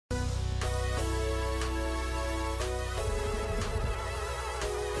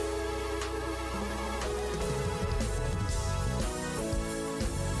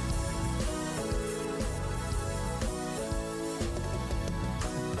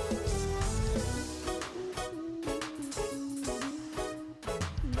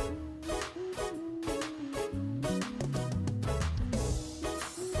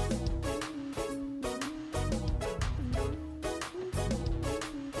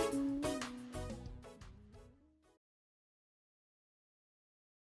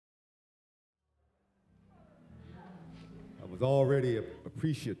was already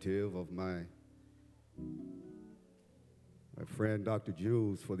appreciative of my friend Dr.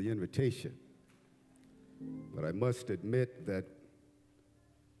 Jules for the invitation. But I must admit that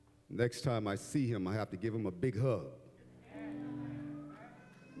next time I see him, I have to give him a big hug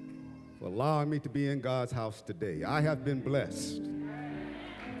for allowing me to be in God's house today. I have been blessed.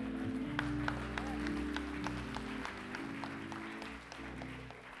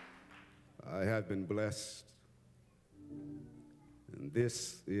 I have been blessed. And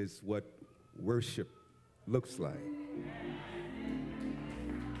this is what worship looks like.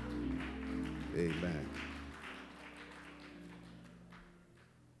 Amen.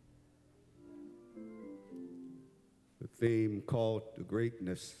 The theme called to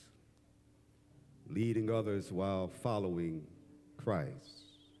greatness, leading others while following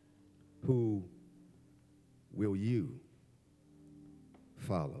Christ. Who will you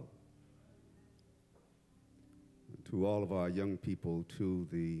follow? And to all of our young people, to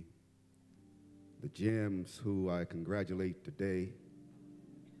the gems who I congratulate today,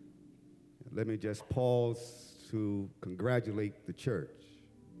 let me just pause to congratulate the church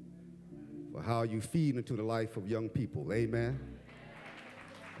for how you feed into the life of young people. Amen.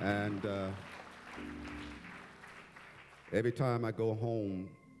 And every time I go home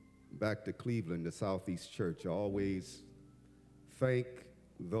back to Cleveland, the Southeast Church, I always thank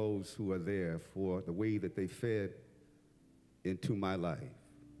those who are there for the way that they fed into my life.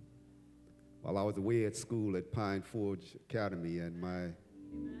 While I was away at school at Pine Forge Academy, and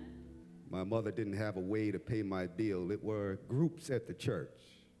my mother didn't have a way to pay my bill, it were groups at the church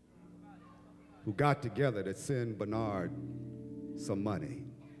who got together to send Bernard some money.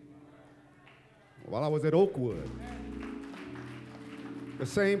 While I was at Oakwood, the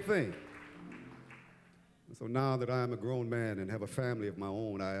same thing. So now that I'm a grown man and have a family of my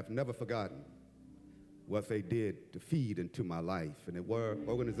own, I have never forgotten what they did to feed into my life. And it were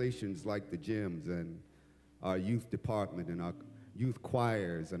organizations like the Gems and our youth department and our youth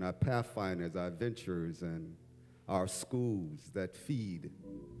choirs and our Pathfinders, our Ventures, and our schools that feed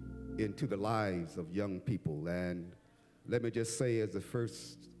into the lives of young people. And let me just say as a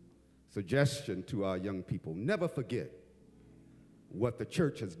first suggestion to our young people, never forget what the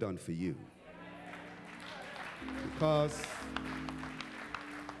church has done for you. Because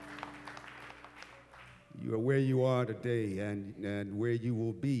you are where you are today and where you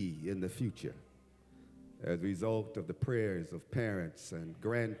will be in the future as a result of the prayers of parents and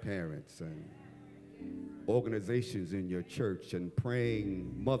grandparents and organizations in your church and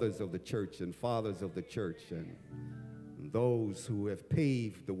praying mothers of the church and fathers of the church and those who have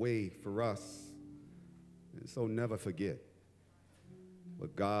paved the way for us. And so never forget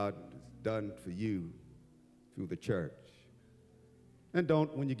what God has done for you through the church. And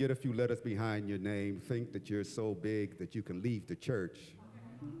don't, when you get a few letters behind your name, think that you're so big that you can leave the church.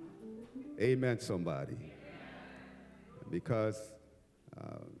 Amen, somebody. Because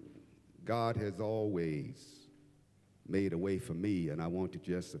God has always made a way for me, and I want to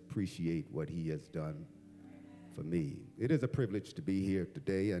just appreciate what he has done for me. It is a privilege to be here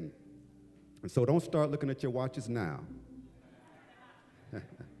today, and so don't start looking at your watches now.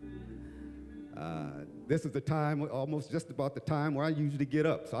 This is the time, almost just about the time where I usually get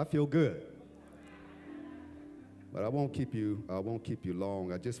up, so I feel good. But I won't keep you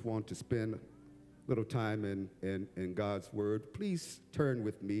long. I just want to spend a little time in God's Word. Please turn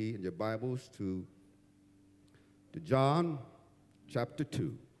with me in your Bibles to John chapter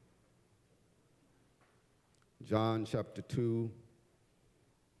 2. John chapter 2,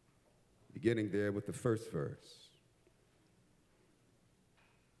 beginning there with the first verse.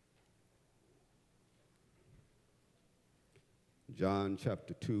 John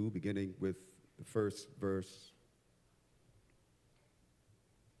chapter 2, beginning with the first verse.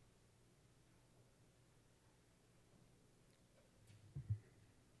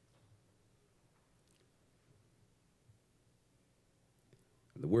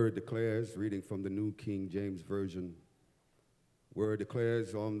 The word declares, reading from the New King James Version, word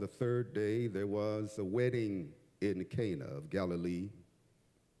declares, on the third day there was a wedding in Cana of Galilee,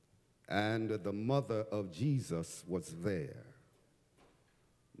 and the mother of Jesus was there.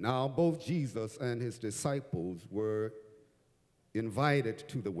 Now both Jesus and his disciples were invited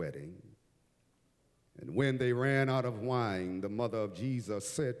to the wedding. And when they ran out of wine, the mother of Jesus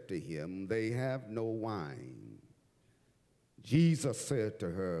said to him, "They have no wine." Jesus said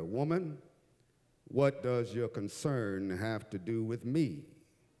to her, "Woman, what does your concern have to do with me?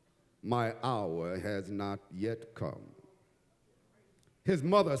 My hour has not yet come." His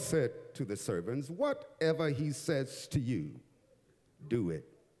mother said to the servants, "Whatever he says to you, do it."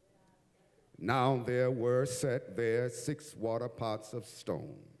 Now there were set there 6 water pots of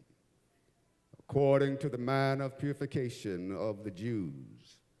stone, according to the manner of purification of the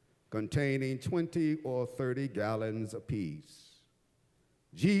Jews, containing 20 or 30 gallons apiece.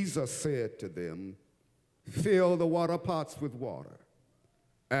 Jesus said to them, "Fill the water pots with water."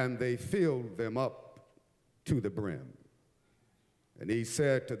 And they filled them up to the brim. And he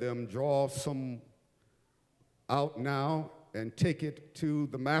said to them, "Draw some out now and take it to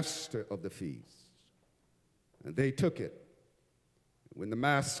the master of the feast." And they took it. When the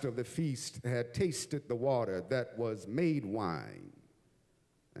master of the feast had tasted the water that was made wine,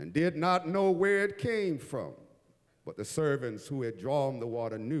 and did not know where it came from, but the servants who had drawn the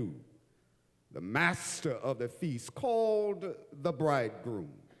water knew, the master of the feast called the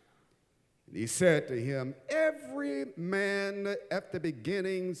bridegroom. And he said to him, "Every man at the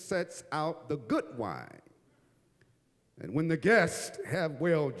beginning sets out the good wine, and when the guests have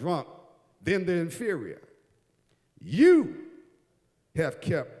well drunk, then the inferior. You have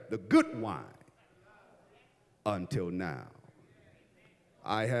kept the good wine until now."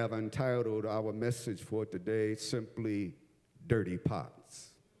 I have entitled our message for today simply, "Dirty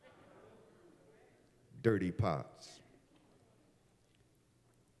Pots." Dirty Pots.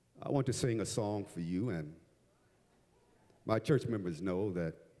 I want to sing a song for you, and my church members know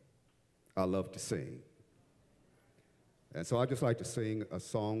that I love to sing. And so I'd just like to sing a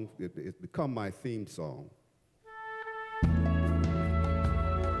song. It's become my theme song.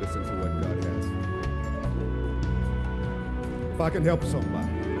 Listen to what God has for you. If I can help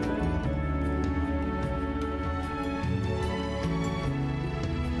somebody.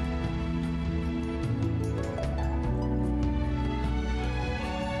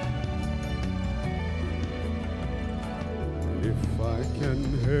 If I can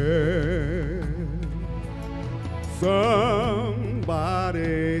help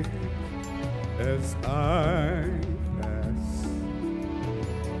somebody as I pass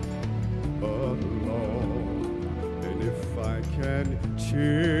along, and if I can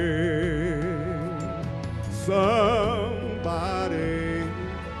cheer somebody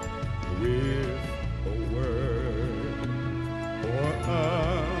with a word or a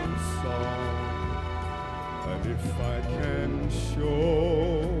song, and if I can show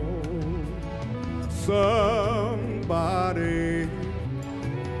somebody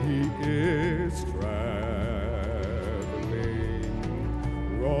he is traveling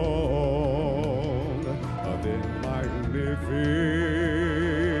wrong, then my living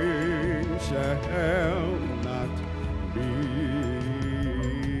shall not be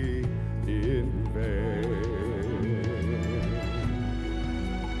in vain.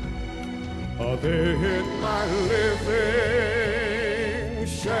 Then my living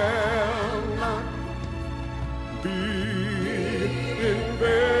shall not be in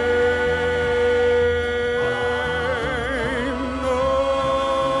vain. No,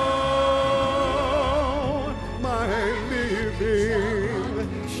 my living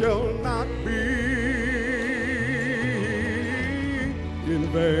shall not be in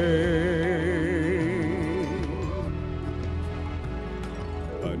vain.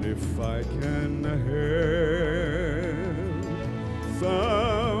 And if I can help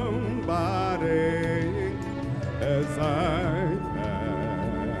somebody as I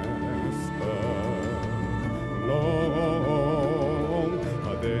pass along,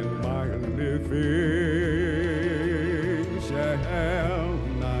 then my living shall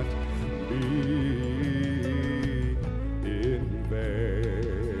not be in vain.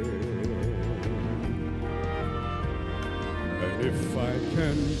 And if I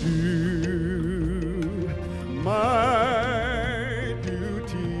can do my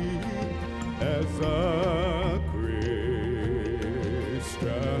duty as a Christian,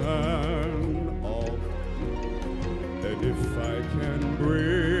 and if I can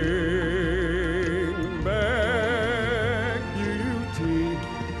bring back beauty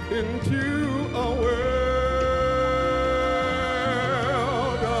into a world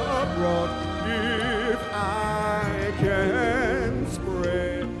abroad, if I can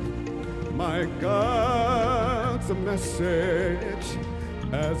spread my God's message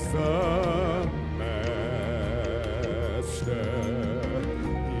as a master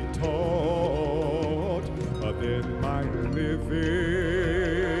he taught, then my living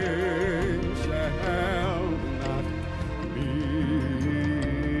shall not be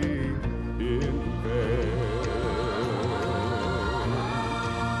in vain.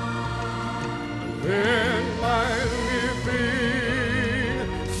 Then my living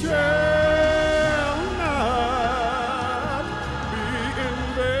shall not be in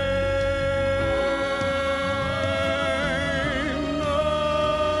vain.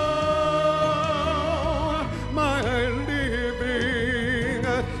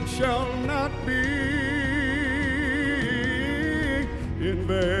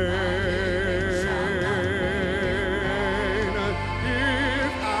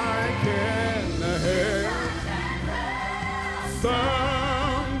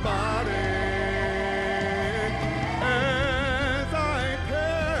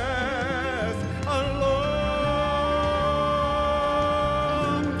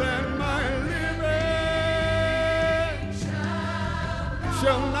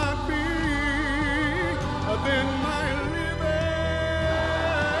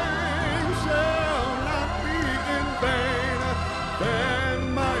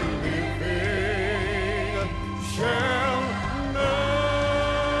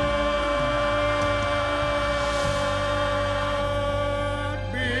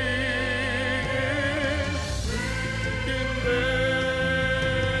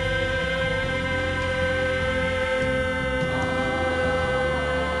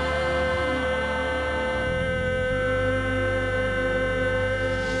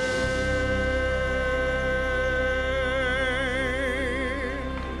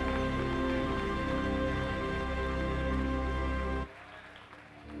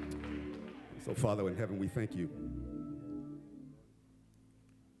 So, Father in heaven, we thank you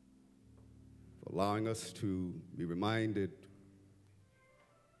for allowing us to be reminded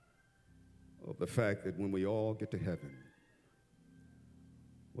of the fact that when we all get to heaven,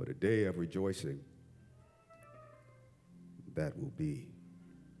 what a day of rejoicing that will be.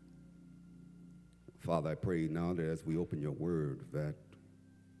 Father, I pray now that as we open your word, that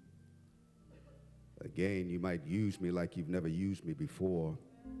again, you might use me like you've never used me before.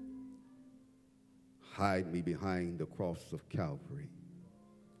 Hide me behind the cross of Calvary.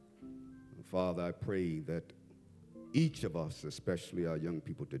 Father, I pray that each of us, especially our young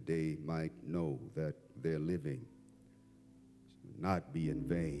people today, might know that their living should not be in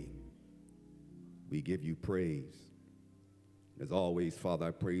vain. We give you praise. As always, Father,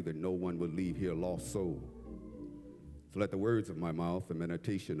 I pray that no one will leave here lost soul. So let the words of my mouth, the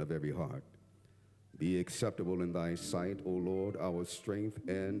meditation of every heart, be acceptable in thy sight, O Lord, our strength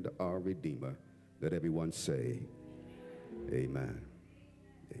and our Redeemer. Let everyone say, amen.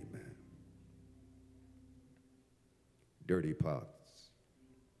 Amen. Dirty pots.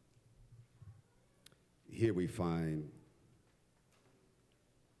 Here we find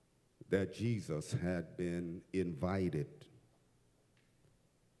that Jesus had been invited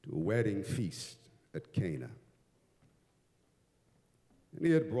to a wedding feast at Cana. And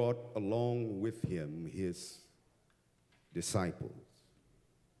he had brought along with him his disciples.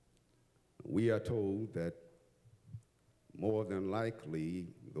 We are told that more than likely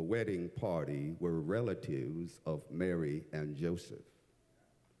the wedding party were relatives of Mary and Joseph.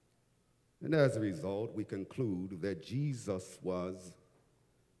 And as a result, we conclude that Jesus was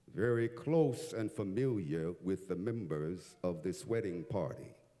very close and familiar with the members of this wedding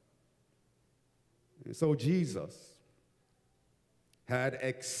party. And so Jesus had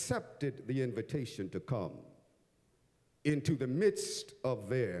accepted the invitation to come into the midst of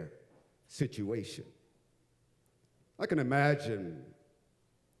their situation. I can imagine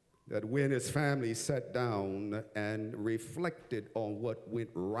that when his family sat down and reflected on what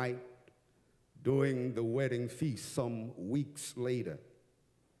went right during the wedding feast some weeks later,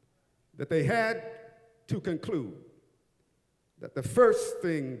 that they had to conclude that the first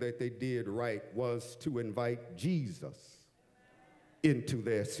thing that they did right was to invite Jesus into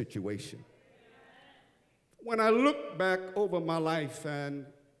their situation. When I look back over my life and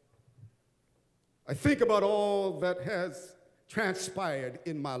I think about all that has transpired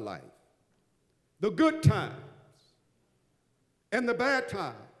in my life, the good times and the bad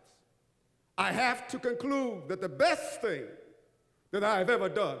times, I have to conclude that the best thing that I've ever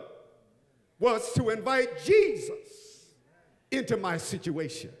done was to invite Jesus into my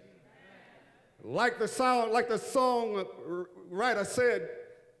situation. Like the song writer said,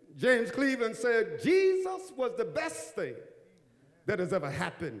 James Cleveland said, Jesus was the best thing that has ever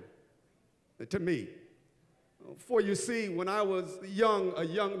happened to me. For you see, when I was a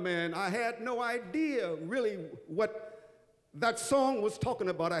young man, I had no idea really what that song was talking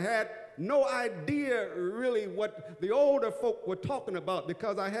about. I had no idea really what the older folk were talking about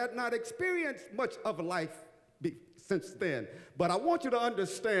because I had not experienced much of life since then. But I want you to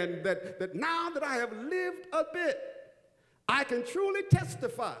understand that now that I have lived a bit, I can truly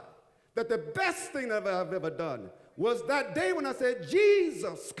testify that the best thing that I've ever done was that day when I said,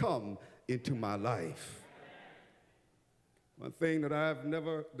 Jesus, come into my life. One thing that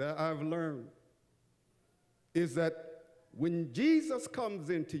I've learned is that when Jesus comes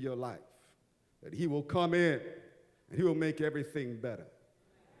into your life, that he will come in and he will make everything better.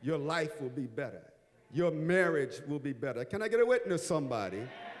 Your life will be better. Your marriage will be better. Can I get a witness, somebody?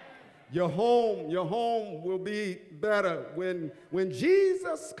 Your home will be better. When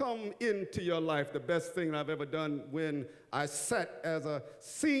Jesus come into your life, the best thing I've ever done when I sat as a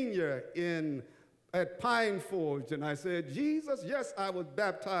senior at Pine Forge and I said, Jesus, yes, I was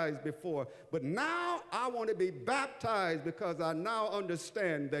baptized before, but now I want to be baptized because I now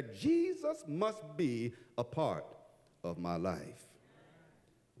understand that Jesus must be a part of my life.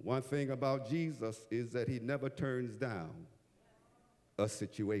 One thing about Jesus is that he never turns down a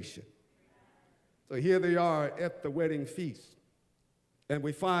situation. So here they are at the wedding feast, and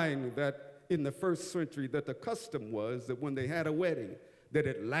we find that in the first century that the custom was that when they had a wedding, that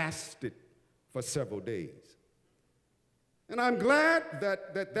it lasted for several days. And I'm glad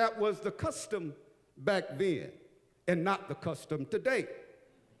that was the custom back then and not the custom today.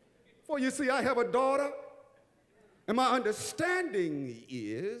 For you see, I have a daughter, and my understanding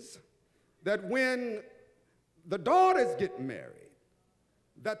is that when the daughters get married,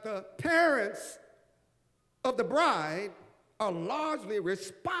 that the parents of the bride are largely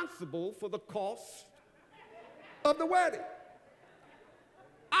responsible for the cost of the wedding.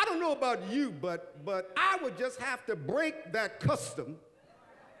 I don't know about you, but I would just have to break that custom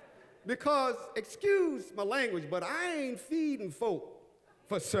because, excuse my language, but I ain't feeding folk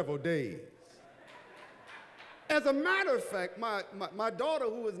for several days. As a matter of fact, my daughter,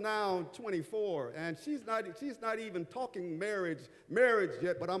 who is now 24, and she's not even talking marriage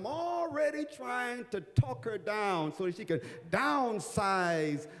yet, but I'm already trying to talk her down so that she can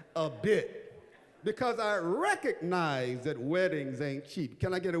downsize a bit, because I recognize that weddings ain't cheap.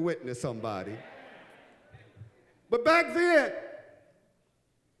 Can I get a witness, somebody? But back then,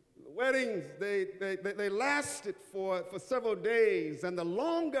 weddings, they lasted for several days, and the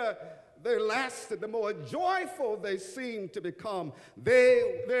longer they lasted, the more joyful they seemed to become.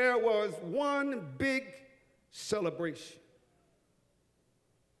 There was one big celebration.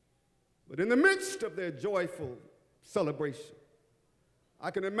 But in the midst of their joyful celebration, I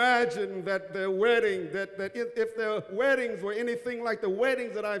can imagine that their wedding, that if their weddings were anything like the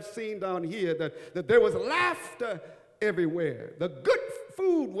weddings that I've seen down here, that there was laughter everywhere. The good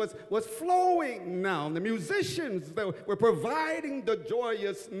food was flowing now. The musicians were providing the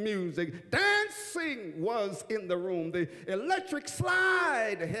joyous music. Dancing was in the room. The electric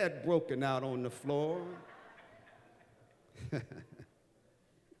slide had broken out on the floor.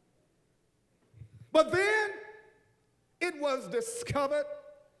 But then it was discovered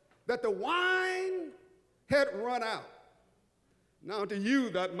that the wine had run out. Now, to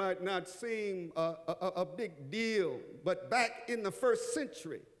you, that might not seem a big deal, but back in the first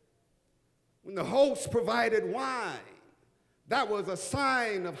century, when the host provided wine, that was a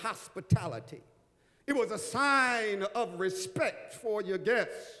sign of hospitality. It was a sign of respect for your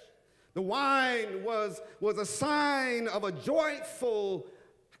guests. The wine was a sign of a joyful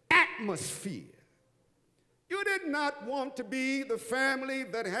atmosphere. You did not want to be the family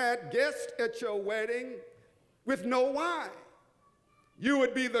that had guests at your wedding with no wine. You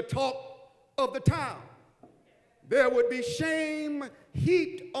would be the talk of the town. There would be shame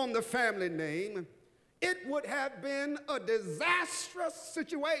heaped on the family name. It would have been a disastrous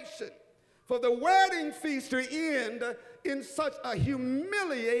situation for the wedding feast to end in such a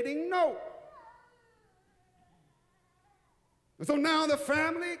humiliating note. And so now the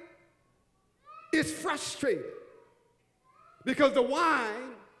family is frustrated because the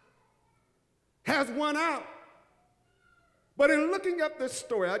wine has run out. But in looking at this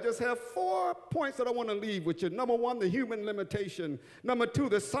story, I just have 4 points that I want to leave with you. Number 1, the human limitation. Number 2,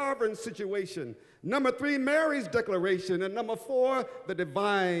 the sovereign situation. Number 3, Mary's declaration. And number 4, the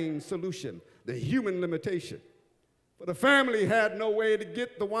divine solution, the human limitation. For the family had no way to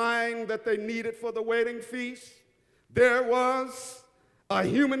get the wine that they needed for the wedding feast. There was a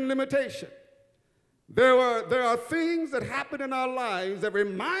human limitation. There are things that happen in our lives that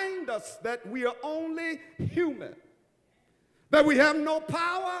remind us that we are only human, that we have no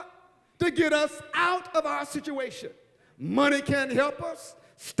power to get us out of our situation. Money can't help us.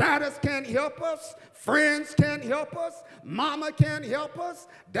 Status can't help us. Friends can't help us. Mama can't help us.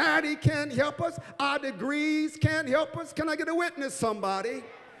 Daddy can't help us. Our degrees can't help us. Can I get a witness, somebody?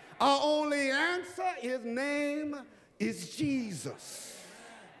 Our only answer, his name is Jesus.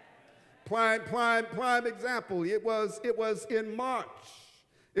 Prime example. It was in March.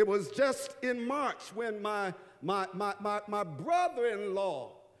 It was just in March when my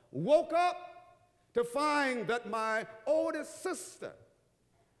brother-in-law woke up to find that my oldest sister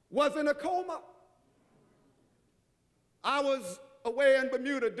was in a coma. I was away in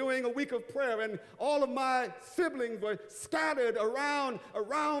Bermuda doing a week of prayer, and all of my siblings were scattered around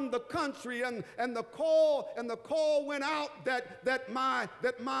the country, and the call went out that my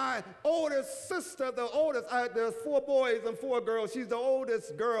oldest sister, there's 4 boys and 4 girls, she's the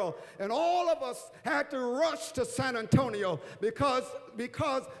oldest girl, and all of us had to rush to San Antonio because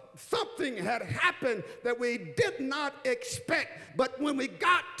something had happened that we did not expect. But when we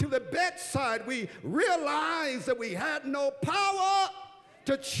got to the bedside, we realized that we had no power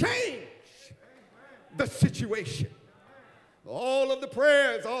to change the situation. All the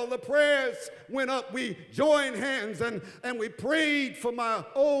prayers went up. We joined hands and we prayed for my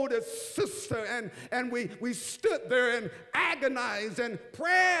oldest sister, and we stood there and agonized, and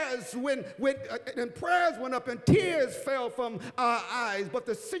prayers went up and tears fell from our eyes. But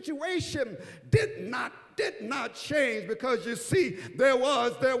the situation did not change, because you see there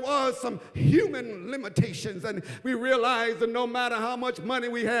was some human limitations, and we realized that no matter how much money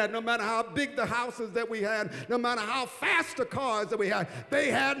we had, no matter how big the houses that we had, no matter how fast the cars that we had,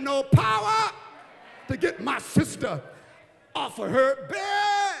 they had no power to get my sister off of her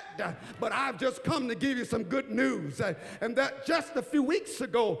bed. but I've just come to give you some good news. And that just a few weeks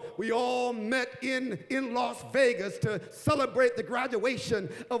ago, we all met in Las Vegas to celebrate the graduation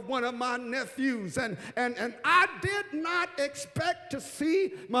of one of my nephews. And I did not expect to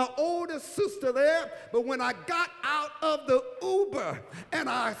see my older sister there, but when I got out of the Uber and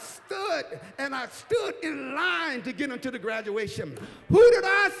I stood in line to get into the graduation, who did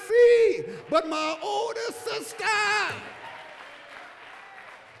I see but my older sister?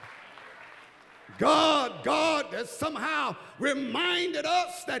 God has somehow reminded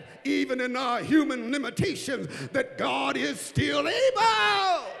us that even in our human limitations, that God is still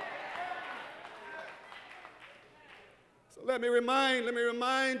able. Let me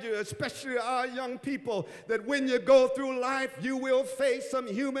remind you, especially our young people, that when you go through life, you will face some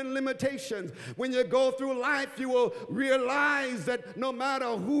human limitations. When you go through life, you will realize that no matter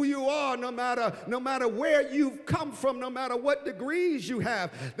who you are, no matter where you've come from, no matter what degrees you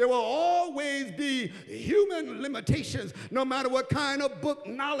have, there will always be human limitations, no matter what kind of book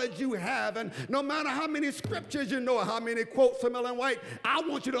knowledge you have, and no matter how many scriptures you know, how many quotes from Ellen White. I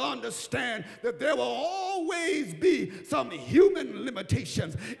want you to understand that there will always be some human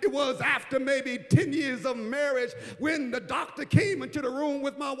limitations. It was after maybe 10 years of marriage when the doctor came into the room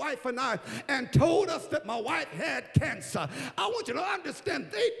with my wife and I and told us that my wife had cancer. I want you to understand,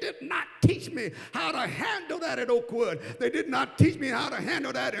 they did not teach me how to handle that at Oakwood. They did not teach me how to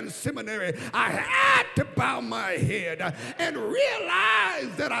handle that in seminary. I had to bow my head and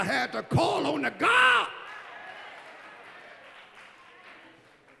realize that I had to call on the God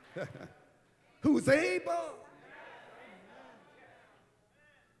who's able.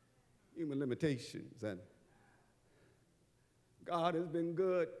 Human limitations, and God has been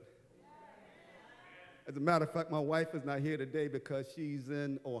good. As a matter of fact, my wife is not here today because she's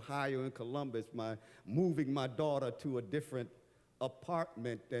in Ohio, in Columbus, moving my daughter to a different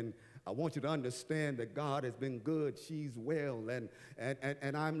apartment. And I want you to understand that God has been good. She's well, and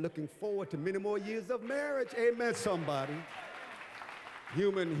I'm looking forward to many more years of marriage. Amen, somebody.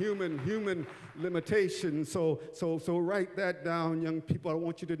 Human limitations. So write that down, young people. I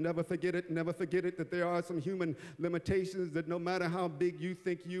want you to never forget it, that there are some human limitations, that no matter how big you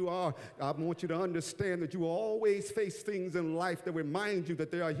think you are, I want you to understand that you will always face things in life that remind you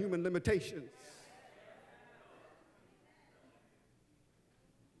that there are human limitations.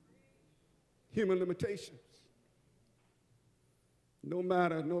 Human limitations. No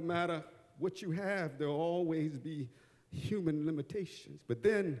matter what you have, there will always be human limitations. But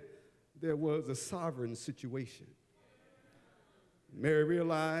then there was a sovereign situation. Mary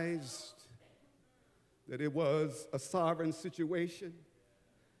realized that it was a sovereign situation.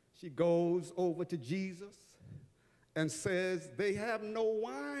 She goes over to Jesus and says, "They have no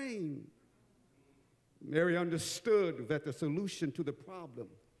wine." Mary understood that the solution to the problem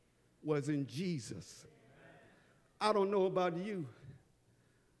was in Jesus. I don't know about you,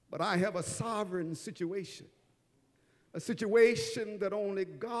 but I have a sovereign situation. A situation that only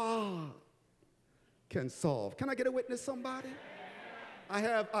God can solve. Can I get a witness, somebody? I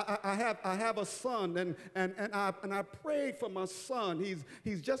have a son, and I prayed for my son.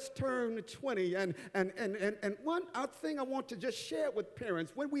 He's just turned 20, and one thing I want to just share with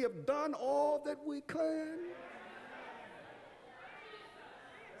parents: when we have done all that we can,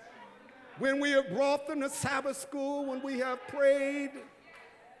 when we have brought them to Sabbath school, when we have prayed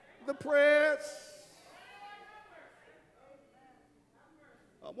the prayers,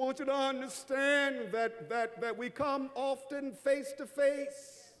 I want you to understand that we come often face to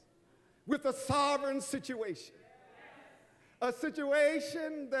face with a sovereign situation. A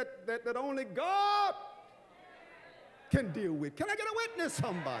situation that only God can deal with. Can I get a witness,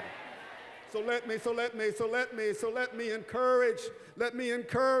 somebody? So let me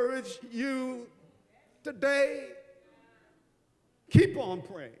encourage you today. Keep on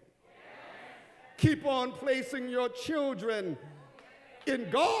praying. Keep on placing your children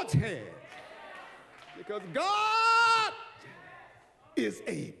in God's hands, because God is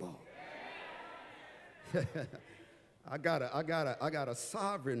able. I got a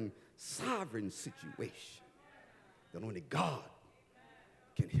sovereign situation that only God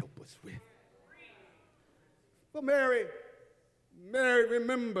can help us with. Well, Mary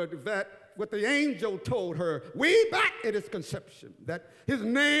remembered that what the angel told her way back at his conception, that his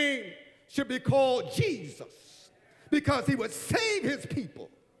name should be called Jesus, because he would save his people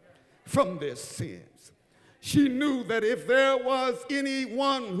from their sins. She knew that if there was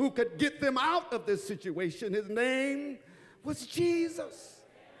anyone who could get them out of this situation, his name was Jesus.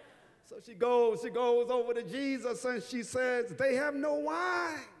 So she goes over to Jesus and she says, "They have no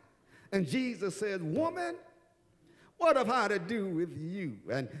wine." And Jesus says, "Woman, What have I to do with you?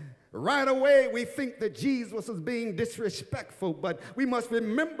 And right away, we think that Jesus was being disrespectful, but we must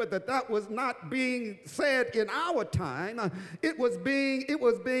remember that that was not being said in our time. It was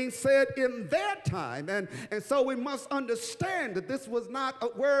being said in their time. And so we must understand that this was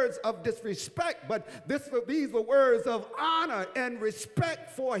not words of disrespect, but these were words of honor and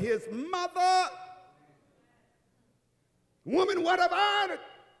respect for his mother. Woman, what have I to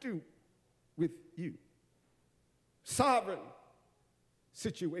do with you? Sovereign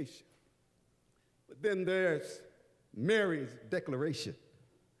situation. But then there's Mary's declaration.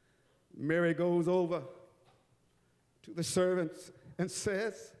 Mary goes over to the servants and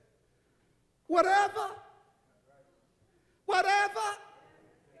says, whatever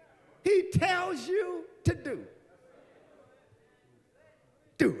he tells you to do,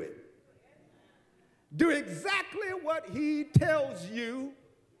 do it. Do exactly what he tells you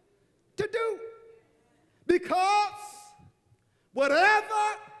to do. Because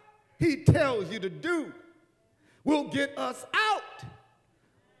whatever he tells you to do will get us out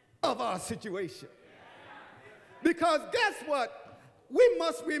of our situation. Because guess what? We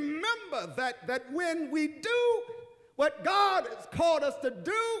must remember that when we do what God has called us to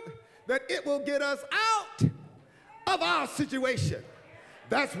do, that it will get us out of our situation.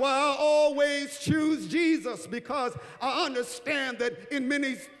 That's why I always choose Jesus, because I understand that in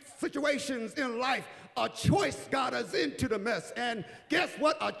many situations in life, a choice got us into the mess. And guess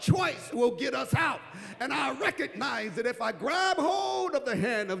what? A choice will get us out. And I recognize that if I grab hold of the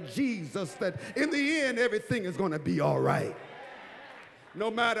hand of Jesus, that in the end, everything is going to be all right. No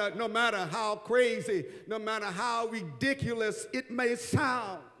matter how crazy, no matter how ridiculous it may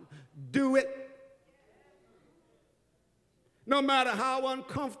sound, do it. No matter how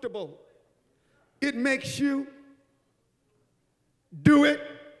uncomfortable it makes you, do it.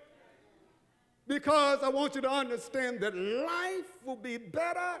 Because I want you to understand that life will be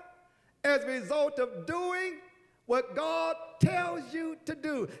better as a result of doing what God tells you to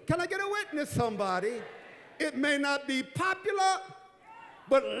do. Can I get a witness, somebody? It may not be popular,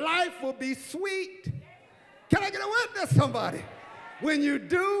 but life will be sweet. Can I get a witness, somebody? When you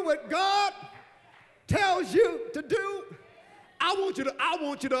do what God tells you to do, I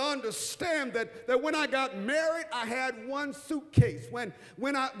want you to understand that when I got married, I had one suitcase. When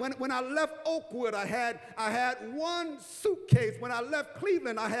I left Oakwood, I had one suitcase. When I left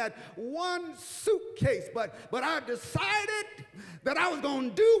Cleveland, I had one suitcase. But I decided that I was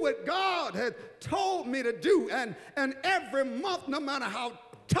going to do what God had told me to do. And every month, no matter how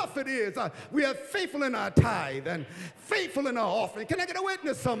tough it is, we are faithful in our tithe and faithful in our offering. Can I get a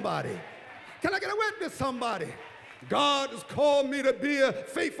witness, somebody? Can I get a witness, somebody? God has called me to be a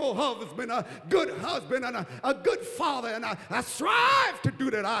faithful husband, and a good father, and I strive to do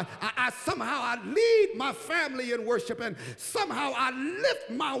that. I somehow lead my family in worship, and somehow I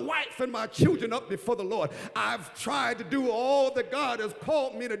lift my wife and my children up before the Lord. I've tried to do all that God has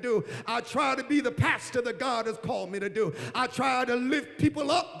called me to do. I try to be the pastor that God has called me to do. I try to lift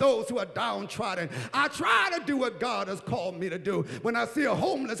people up, those who are downtrodden. I try to do what God has called me to do. When I see a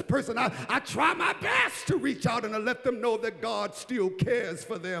homeless person, I try my best to reach out and let them know that God still cares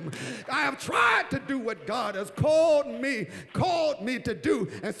for them. I have tried to do what God has called me to do.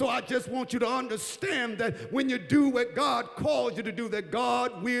 And so I just want you to understand that when you do what God calls you to do, that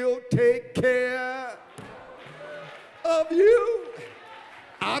God will take care of you.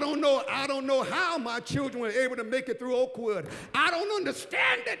 I don't know how my children were able to make it through Oakwood. I don't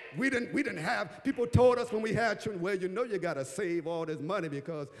understand it. We didn't have, people told us when we had children, well, you know you got to save all this money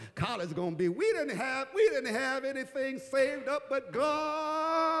because college is going to be. We didn't have anything saved up, but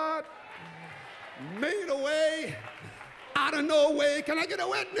God made a way out of no way. Can I get a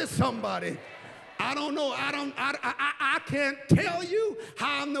witness, somebody? I don't know. I can't tell you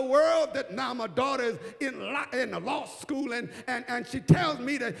how in the world that now my daughter is in the law school and she tells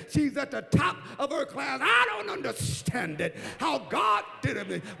me that she's at the top of her class. I don't understand it, how God did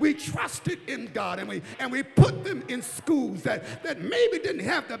it. We trusted in God and we put them in schools that maybe didn't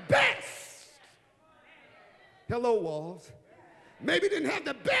have the best. Hello, walls. Maybe didn't have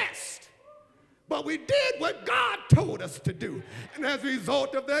the best. But we did what God told us to do. And as a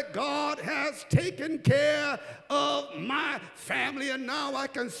result of that, God has taken care of my family. And now I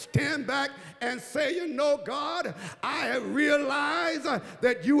can stand back and say, you know, God, I have realized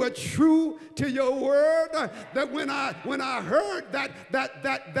that you are true to your word. That when I heard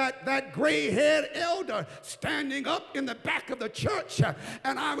that gray-haired elder standing up in the back of the church,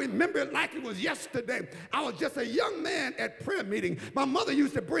 and I remember it like it was yesterday. I was just a young man at prayer meeting. My mother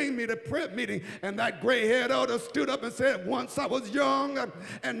used to bring me to prayer meeting. And that gray-haired elder stood up and said, once I was young,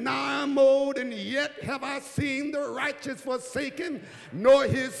 and now I'm old, and yet have I seen the righteous forsaken, nor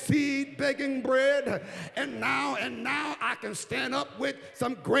his seed begging bread. And now I can stand up with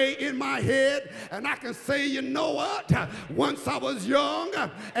some gray in my head, and I can say, you know what? Once I was young,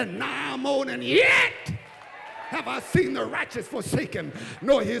 and now I'm old, and yet have I seen the righteous forsaken,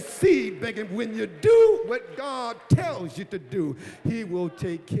 nor his seed begging. When you do what God tells you to do, he will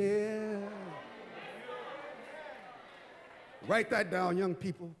take care. Write that down, young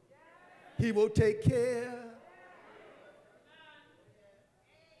people. He will take care.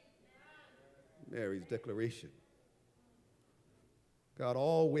 Mary's declaration. God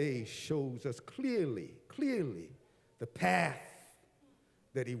always shows us clearly the path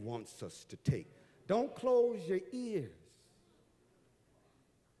that he wants us to take. Don't close your ears.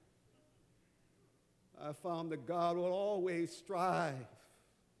 I found that God will always strive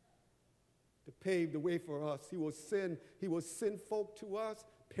to pave the way for us. He will send folk to us,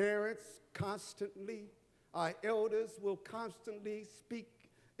 parents constantly. Our elders will constantly speak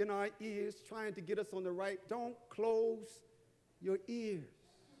in our ears, trying to get us on the right. Don't close your ears.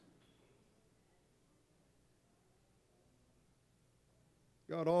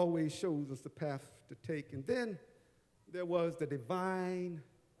 God always shows us the path to take. And then there was the divine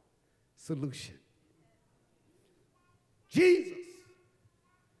solution. Jesus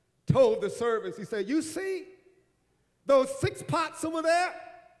told the servants, he said, you see those 6 pots over there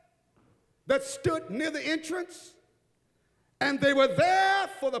that stood near the entrance? And they were there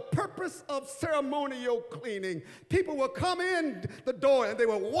for the purpose of ceremonial cleaning. People will come in the door and they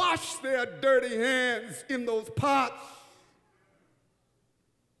will wash their dirty hands in those pots.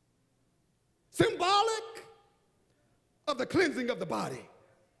 Symbolic of the cleansing of the body.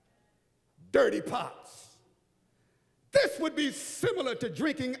 Dirty pots. This would be similar to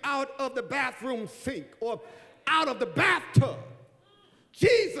drinking out of the bathroom sink or out of the bathtub.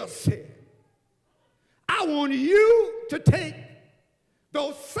 Jesus said, I want you to take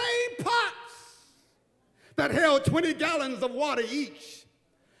those same pots that held 20 gallons of water each,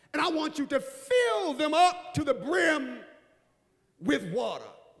 and I want you to fill them up to the brim with water.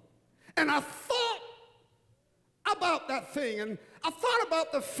 And I thought about that thing, and I thought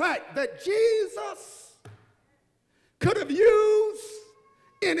about the fact that Jesus could have used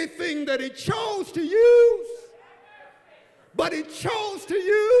anything that he chose to use, but he chose to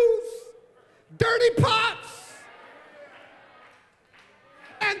use dirty pots.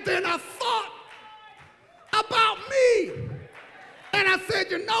 And then I thought about me, and I said,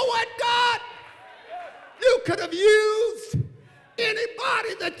 you know what, God? You could have used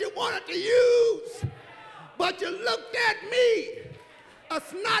anybody that you wanted to use, but you looked at me, a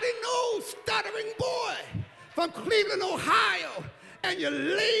snotty nosed stuttering boy from Cleveland, Ohio, and you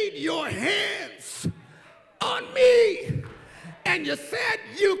laid your hands on me, and you said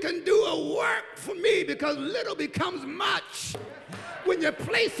you can do a work for me, because little becomes much when you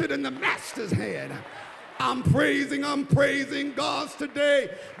place it in the master's hand. I'm praising God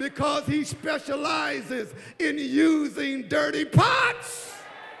today because he specializes in using dirty pots.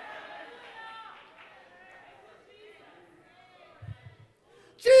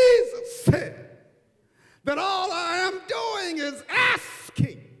 Jesus said that all I am doing is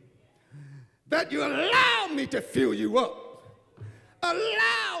asking that you allow me to fill you up.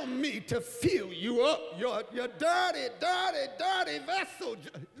 Allow me to fill you up, your dirty, dirty, dirty vessel.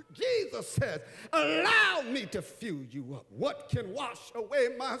 Jesus says, allow me to fill you up. What can wash away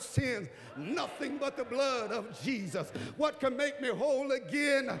my sins? Nothing but the blood of Jesus. What can make me whole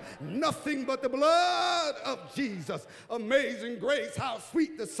again? Nothing but the blood of Jesus. Amazing grace, how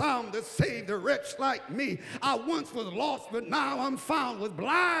sweet the sound that saved a wretch like me. I once was lost, but now I'm found. Was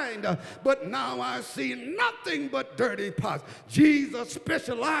blind, but now I see. Nothing but dirty pots. Jesus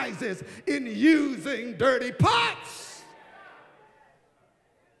specializes in using dirty pots.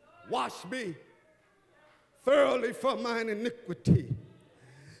 Wash me thoroughly from mine iniquity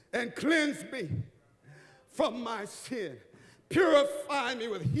and cleanse me from my sin. Purify me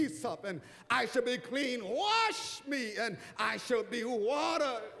with hyssop and I shall be clean. Wash me and I shall be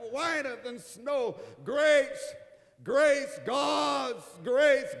whiter than snow. Grace, grace, God's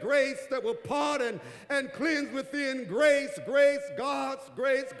grace, grace that will pardon and cleanse within. Grace, grace, God's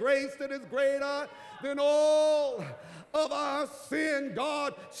grace, grace that is greater than all of our sin.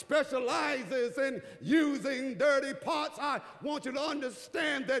 God specializes in using dirty pots. I want you to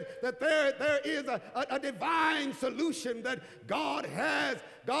understand that there is a divine solution that God has.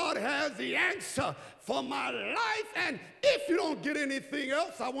 God has the answer for my life. And if you don't get anything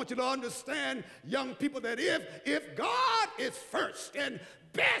else, I want you to understand, young people, that if God is first and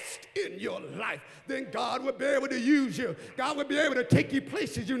best in your life, then God will be able to use you. God will be able to take you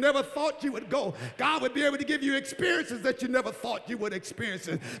places you never thought you would go. God will be able to give you experiences that you never thought you would experience.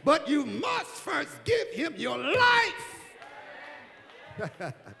 But you must first give him your life.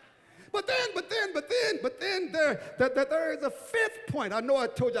 But then there is a fifth point. I know I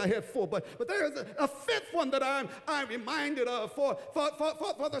told you I had four, but there is a fifth one that I'm reminded of. For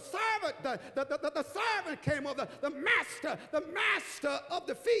the servant, the servant came over, the master of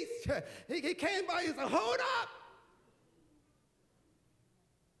the feast. He came by, he said, hold up.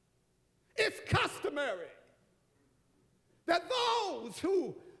 It's customary that those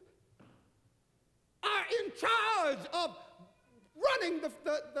who are in charge of running the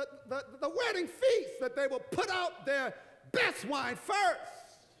wedding feast, that they will put out their best wine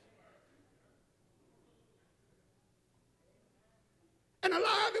first and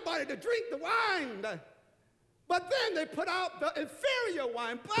allow everybody to drink the wine, but then they put out the inferior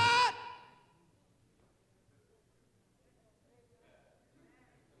wine.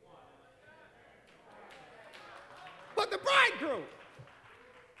 But the bridegroom,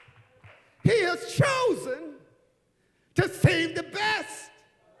 he has chosen to save the best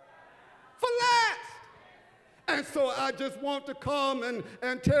for last. And so I just want to come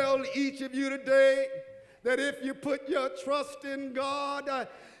and tell each of you today that if you put your trust in God,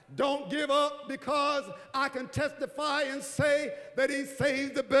 don't give up, because I can testify and say that he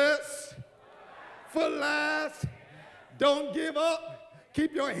saves the best for last. Don't give up.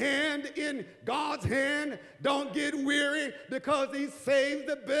 Keep your hand in God's hand. Don't get weary, because he saves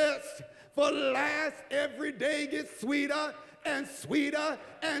the best for last. Every day gets sweeter and sweeter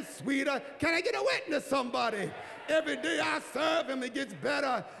and sweeter. Can I get a witness, somebody? Every day I serve him, it gets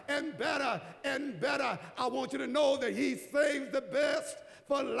better and better and better. I want you to know that he saves the best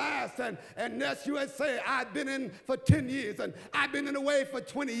for last. And that's USA. I've been in for 10 years, and I've been in the way for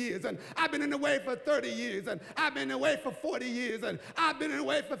 20 years, and I've been in the way for 30 years, and I've been in the way for 40 years, and I've been in the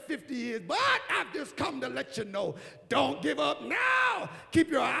way for 50 years. But I've just come to let you know, don't give up now.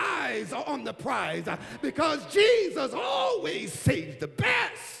 Keep your eyes on the prize, because Jesus always saves the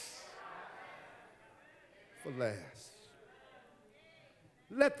best for last.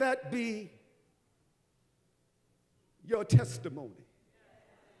 Let that be your testimony,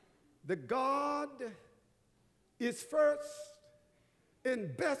 that God is first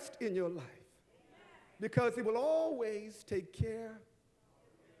and best in your life, because he will always take care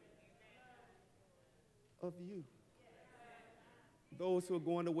of you. Those who are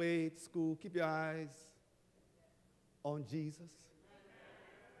going away to school, keep your eyes on Jesus.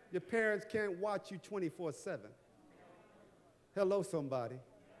 Your parents can't watch you 24/7. Hello, somebody.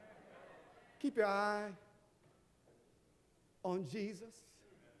 Keep your eye on Jesus.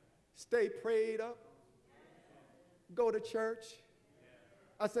 Stay prayed up. Go to church.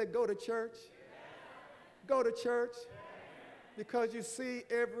 I said go to church. Go to church. Because you see,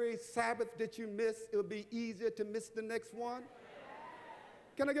 every Sabbath that you miss, it'll be easier to miss the next one.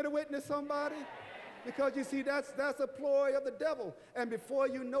 Can I get a witness, somebody? Because you see, that's a ploy of the devil. And before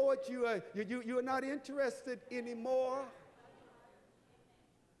you know it, you are not interested anymore.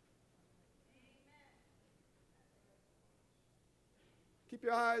 Keep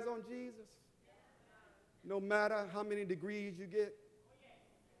your eyes on Jesus. No matter how many degrees you get,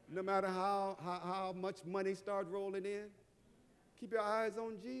 no matter how much money starts rolling in, keep your eyes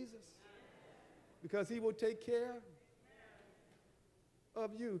on Jesus, because he will take care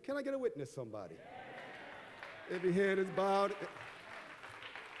of you. Can I get a witness, somebody? Every head is bowed.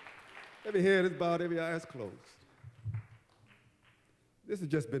 Every head is bowed, every eye is closed. This has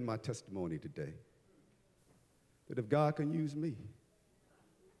just been my testimony today, that if God can use me,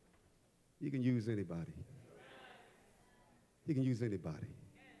 he can use anybody. He can use anybody.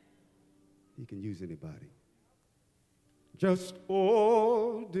 He can use anybody. Just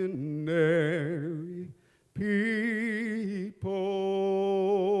ordinary people.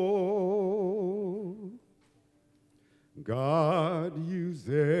 God uses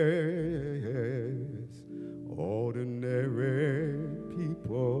ordinary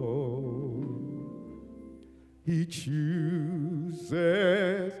people. He chooses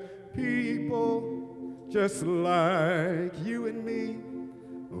people just like you and me,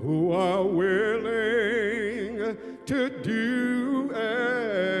 who are willing to do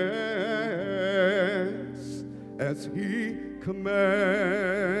as he commands.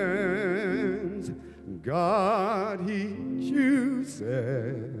 God, he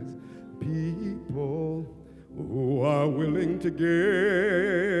chooses people who are willing to give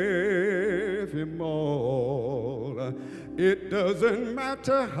him all. It doesn't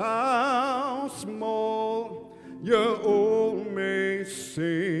matter how small your own may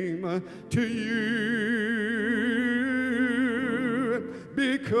seem to you,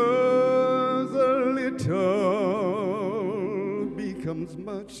 because a little becomes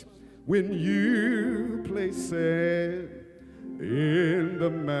much when you place it in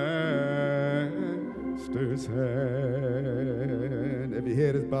the Master's hand. Every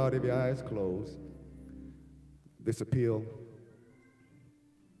head is bowed, every eye is closed. This appeal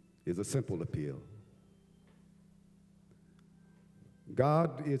is a simple appeal.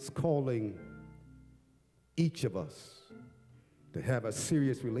 God is calling each of us to have a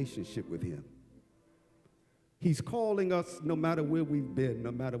serious relationship with him. He's calling us, no matter where we've been,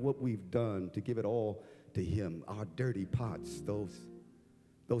 no matter what we've done, to give it all to him. Our dirty pots,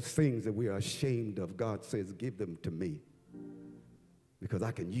 those things that we are ashamed of, God says, give them to me, because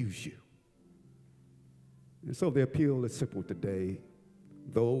I can use you. And so the appeal is simple today.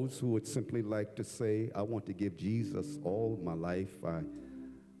 Those who would simply like to say, I want to give Jesus all my life. I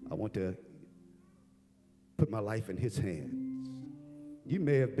want to put my life in his hands. You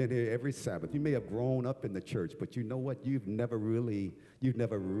may have been here every Sabbath. You may have grown up in the church, but you know what? You've never really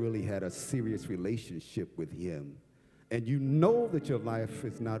had a serious relationship with him. And you know that your life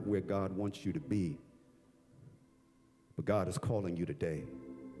is not where God wants you to be. But God is calling you today.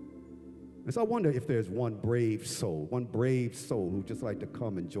 And so I wonder if there's one brave soul who'd just like to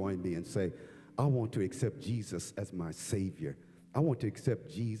come and join me and say, I want to accept Jesus as my Savior. I want to accept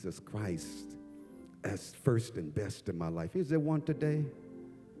Jesus Christ as first and best in my life. Is there one today?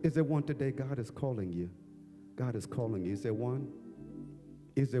 Is there one today? God is calling you. God is calling you. Is there one?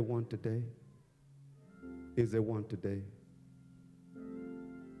 Is there one today? Is there one today?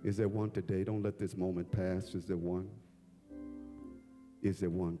 Is there one today? Don't let this moment pass. Is there one? Is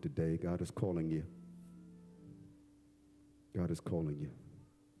there one today? God is calling you. God is calling you.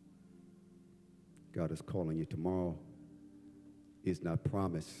 God is calling you. Tomorrow is not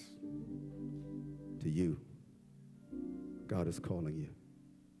promised to you. God is calling you.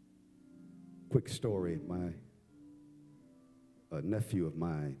 Quick story. A nephew of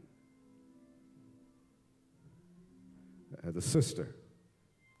mine has a sister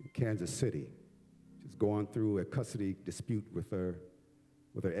in Kansas City. She's going through a custody dispute with her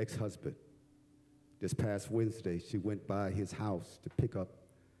ex-husband. This past Wednesday, she went by his house to pick up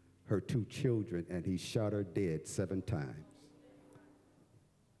her 2 children, and he shot her dead 7 times.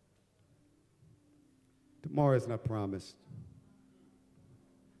 Tomorrow is not promised.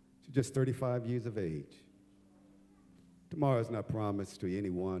 She's just 35 years of age. Tomorrow is not promised to any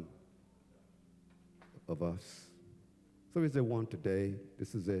one of us. So is there one today?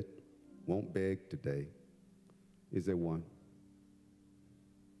 This is it. Won't beg today. Is there one?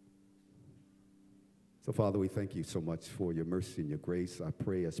 So, Father, we thank you so much for your mercy and your grace. I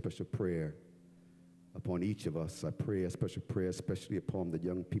pray a special prayer upon each of us. I pray a special prayer, especially upon the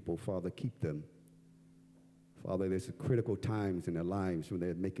young people. Father, keep them. Father, there's critical times in their lives when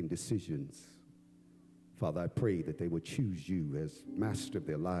they're making decisions. Father, I pray that they will choose you as master of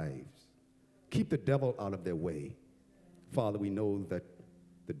their lives. Keep the devil out of their way. Father, we know that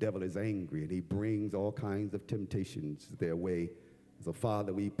the devil is angry and he brings all kinds of temptations their way. So,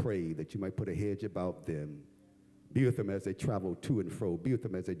 Father, we pray that you might put a hedge about them. Be with them as they travel to and fro. Be with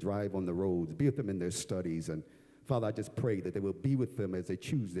them as they drive on the roads. Be with them in their studies. And, Father, I just pray that they will be with them as they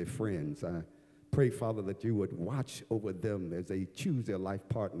choose their friends. I pray, Father, that you would watch over them as they choose their life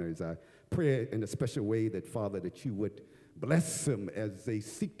partners. I pray in a special way that, Father, that you would bless them as they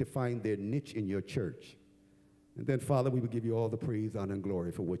seek to find their niche in your church. And then, Father, we will give you all the praise, honor, and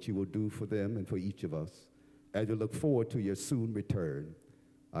glory for what you will do for them and for each of us. As we look forward to your soon return,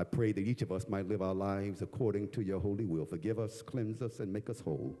 I pray that each of us might live our lives according to your holy will. Forgive us, cleanse us, and make us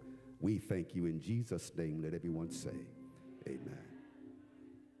whole. We thank you in Jesus' name. Let everyone say, amen.